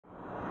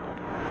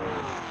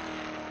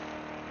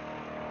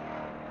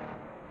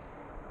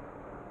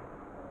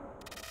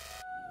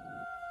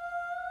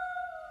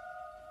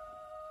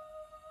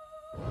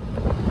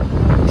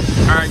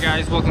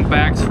guys, welcome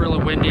back. It's really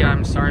windy.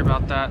 I'm sorry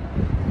about that.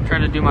 I'm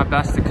trying to do my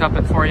best to cup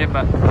it for you,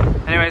 but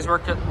anyways,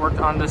 worked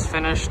on this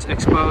finished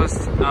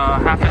exposed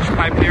half-inch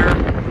pipe here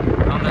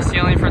on the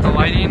ceiling for the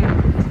lighting.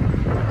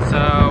 So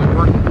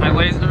I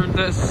lasered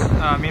this.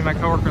 Me and my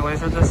coworker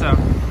lasered this out.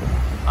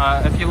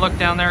 If you look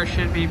down there, it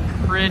should be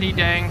pretty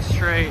dang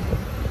straight,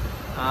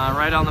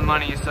 right on the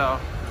money. So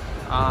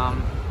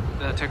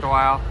that took a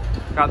while.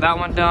 Got that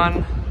one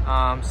done.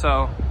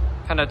 So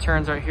kind of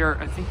turns right here.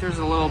 I think there's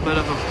a little bit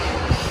of a,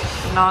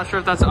 not sure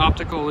if that's an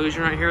optical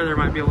illusion right here. There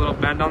might be a little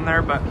bend on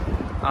there, but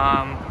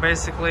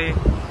basically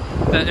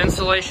the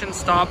insulation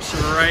stops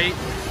right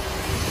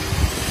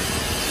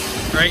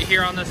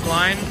here on this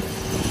line,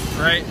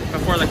 right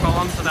before the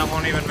column, so that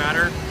won't even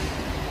matter.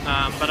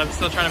 But I'm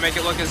still trying to make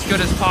it look as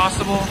good as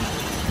possible.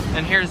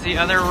 And here's the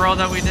other row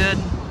that we did.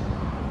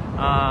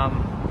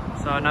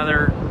 So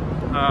another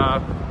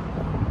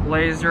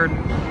lasered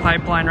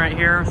pipeline right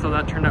here, so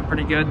that turned out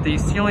pretty good. The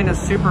ceiling is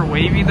super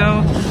wavy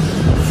though,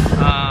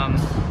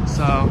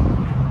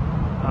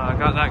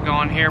 got that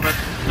going here, but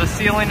the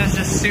ceiling is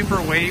just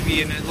super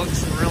wavy and it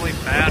looks really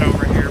bad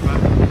over here, but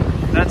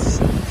that's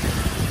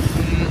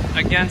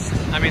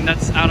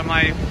that's out of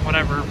my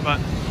whatever. But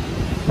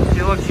if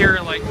you look here,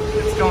 like,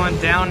 it's going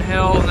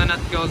downhill and then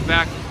it goes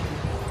back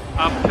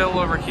uphill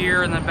over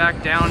here and then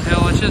back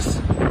downhill. It's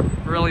just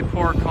really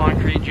poor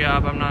concrete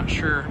job. I'm not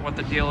sure what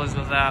the deal is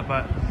with that,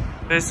 but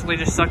basically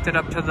just sucked it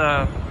up to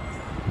the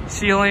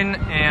ceiling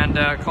and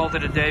called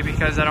it a day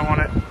because I don't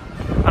want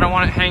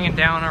it hanging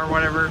down or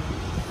whatever.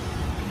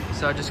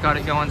 So I just got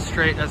it going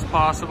straight as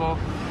possible,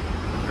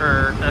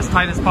 or as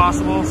tight as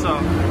possible. So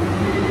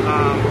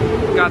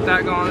got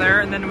that going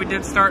there, and then we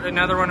did start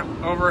another one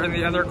over in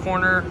the other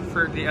corner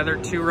for the other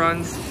 2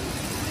 runs.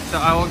 So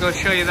I will go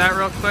show you that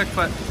real quick,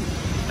 but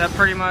that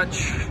pretty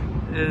much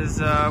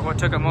is what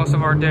took up most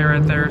of our day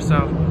right there.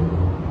 So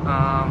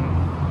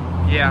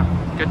yeah,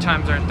 good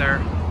times right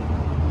there.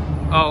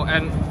 Oh,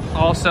 and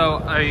also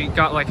I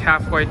got like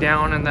halfway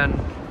down and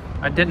then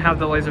I didn't have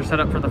the laser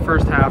set up for the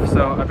first half,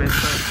 so I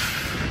basically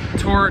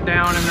tore it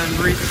down and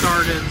then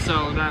restarted.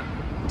 So that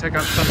took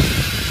up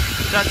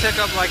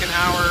like an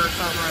hour or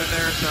something right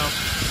there. So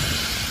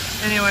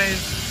anyways,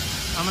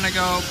 I'm gonna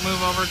go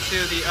move over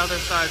to the other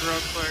side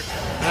real quick,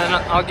 and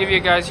then I'll give you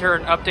guys here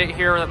an update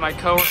here that my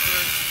coworker.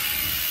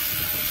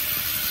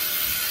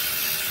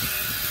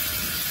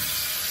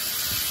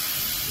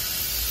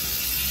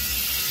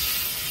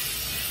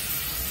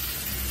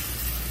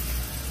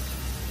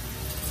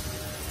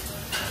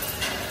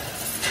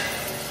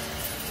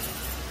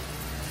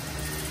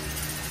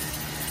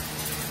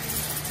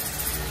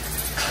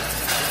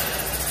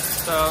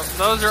 So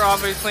those are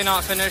obviously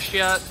not finished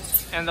yet,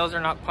 and those are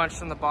not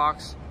punched in the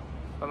box,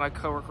 but my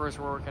coworkers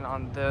were working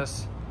on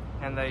this,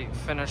 and they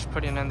finished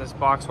putting in this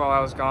box while I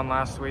was gone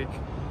last week.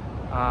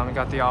 We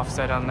got the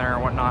offset on there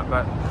and whatnot,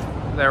 but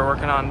they're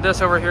working on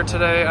this over here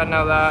today. I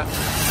know that.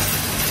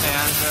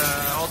 And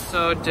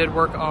also did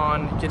work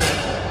on getting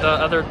the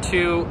other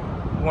 2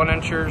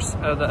 1-inchers,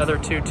 the other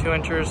 2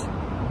 2-inchers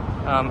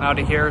out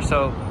of here.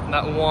 So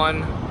that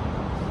one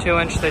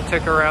 2-inch they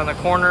took around the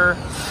corner,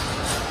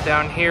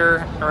 down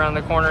here around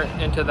the corner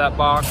into that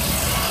box,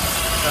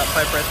 that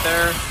pipe right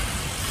there.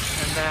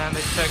 And then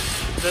they took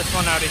this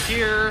one out of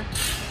here,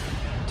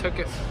 took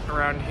it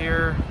around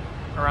here,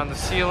 around the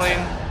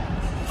ceiling,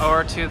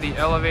 over to the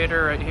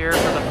elevator right here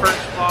for the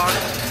first box.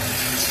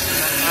 And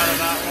then out of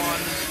that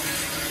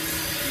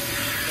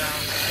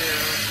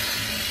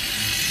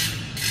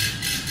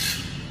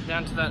one,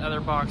 down to that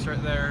other box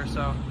right there.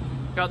 So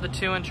got the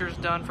 2-inchers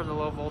done for the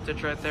low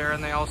voltage right there,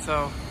 and they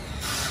also,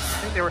 I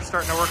think they were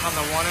starting to work on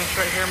the 1-inch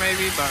right here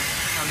maybe, but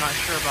I'm not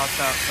sure about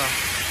that. So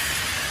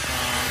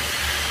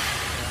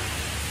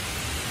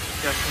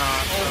guess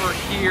not. Over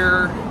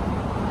here,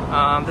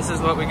 this is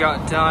what we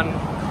got done.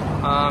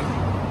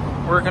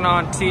 Working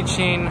on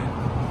teaching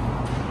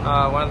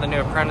one of the new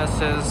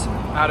apprentices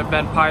how to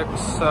bend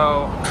pipes,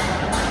 so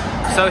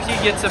he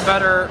gets a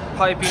better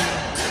piping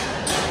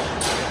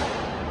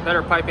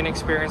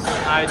experience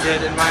than I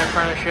did in my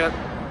apprenticeship.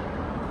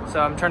 So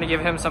I'm trying to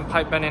give him some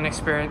pipe bending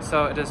experience,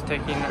 so it is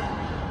taking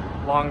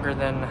longer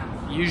than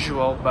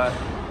usual, but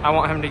I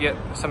want him to get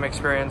some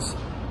experience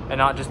and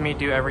not just me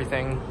do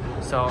everything.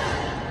 So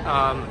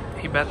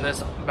he bent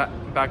this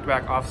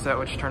back-to-back offset,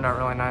 which turned out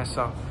really nice,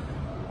 so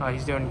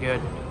he's doing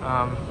good.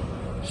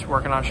 Just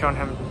working on showing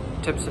him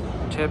tips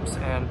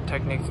and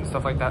techniques and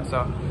stuff like that.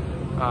 So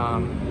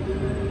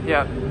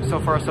yeah,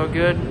 so far so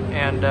good,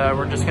 and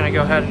we're just gonna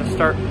go ahead and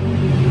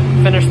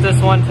finish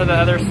this one to the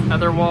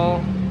other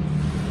wall.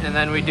 And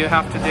then we do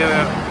have to do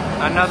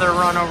another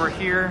run over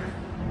here.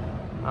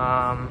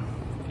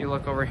 If you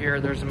look over here,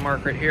 there's a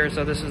mark right here.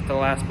 So this is the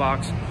last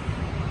box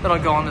that'll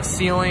go on the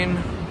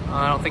ceiling.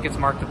 I don't think it's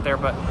marked up there,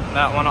 but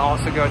that one will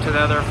also go to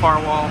the other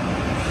far wall. And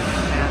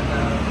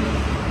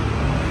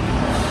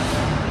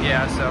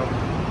yeah, so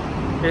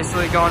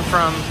basically going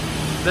from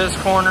this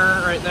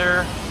corner right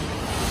there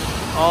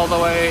all the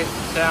way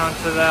down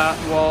to that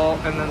wall,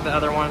 and then the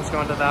other one's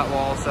going to that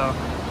wall. So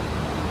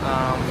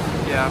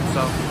yeah,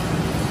 so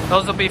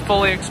those will be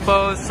fully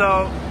exposed.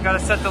 So got to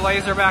set the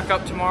laser back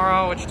up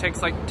tomorrow, which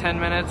takes like 10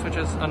 minutes, which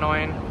is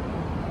annoying.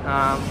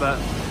 But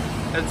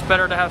it's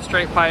better to have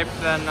straight pipe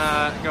than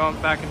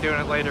going back and doing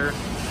it later.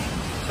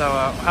 So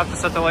I'll have to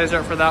set the laser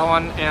up for that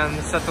one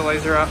and set the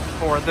laser up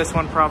for this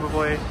one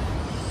probably,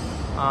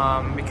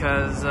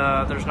 because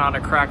there's not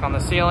a crack on the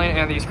ceiling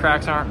and these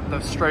cracks aren't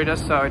the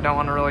straightest, so I don't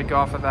want to really go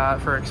off of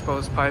that for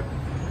exposed pipe,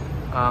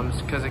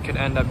 because it could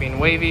end up being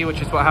wavy, which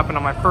is what happened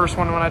on my first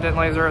one when I didn't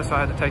laser it, so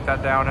I had to take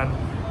that down and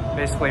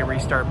basically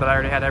restart, but I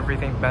already had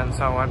everything bent,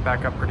 so I went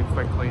back up pretty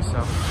quickly.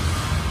 So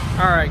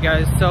alright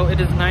guys, so it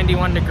is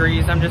 91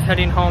 degrees. I'm just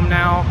heading home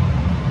now,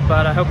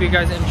 but I hope you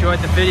guys enjoyed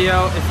the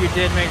video. If you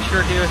did, make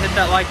sure to hit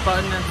that like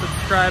button and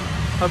subscribe.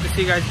 Hope to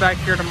see you guys back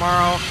here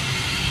tomorrow.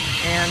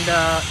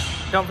 And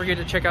don't forget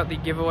to check out the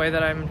giveaway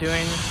that I'm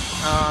doing,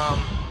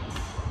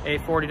 a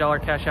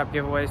 $40 Cash App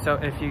giveaway. So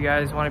if you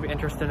guys want to be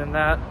interested in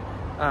that,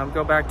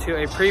 go back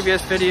to a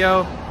previous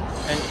video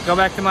and go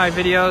back to my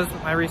videos,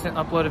 my recent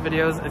uploaded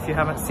videos if you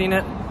haven't seen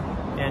it,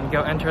 and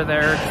go enter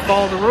there. Just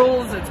follow the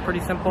rules, it's pretty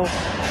simple.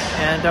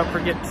 And don't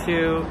forget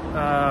to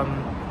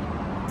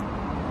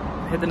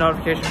hit the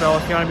notification bell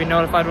if you want to be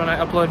notified when I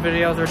upload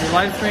videos or do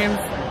live streams.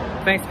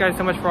 Thanks guys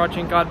so much for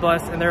watching, God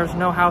bless. And there's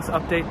no house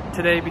update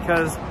today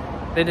because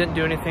they didn't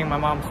do anything. My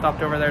mom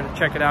stopped over there to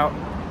check it out,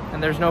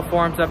 and there's no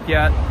forums up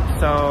yet,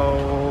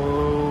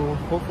 so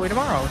hopefully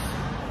tomorrow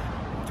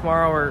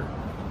or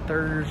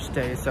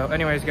Thursday. So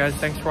anyways guys,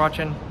 thanks for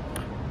watching,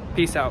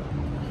 peace out,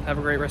 have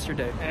a great rest of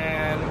your day.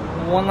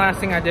 And one last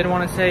thing I did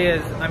want to say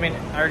is, I mean,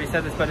 I already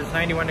said this, but it's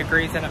 91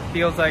 degrees and it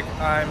feels like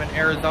I'm in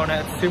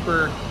Arizona. It's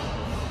super,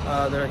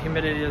 the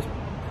humidity is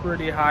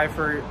pretty high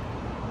for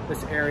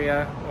this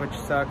area, which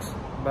sucks,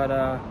 but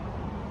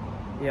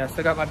yeah,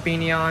 still got my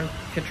beanie on,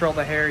 control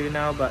the hair, you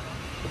know, but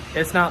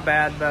it's not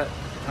bad, but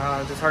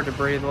just hard to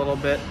breathe a little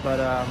bit. But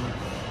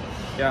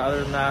yeah,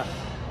 other than that,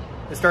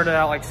 it started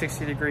out like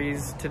 60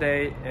 degrees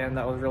today, and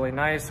that was really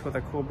nice with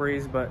a cool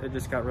breeze, but it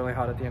just got really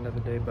hot at the end of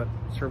the day, but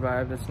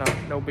survived. It's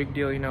no big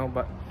deal, you know.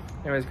 But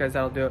anyways guys,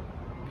 that'll do it.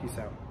 Peace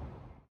out.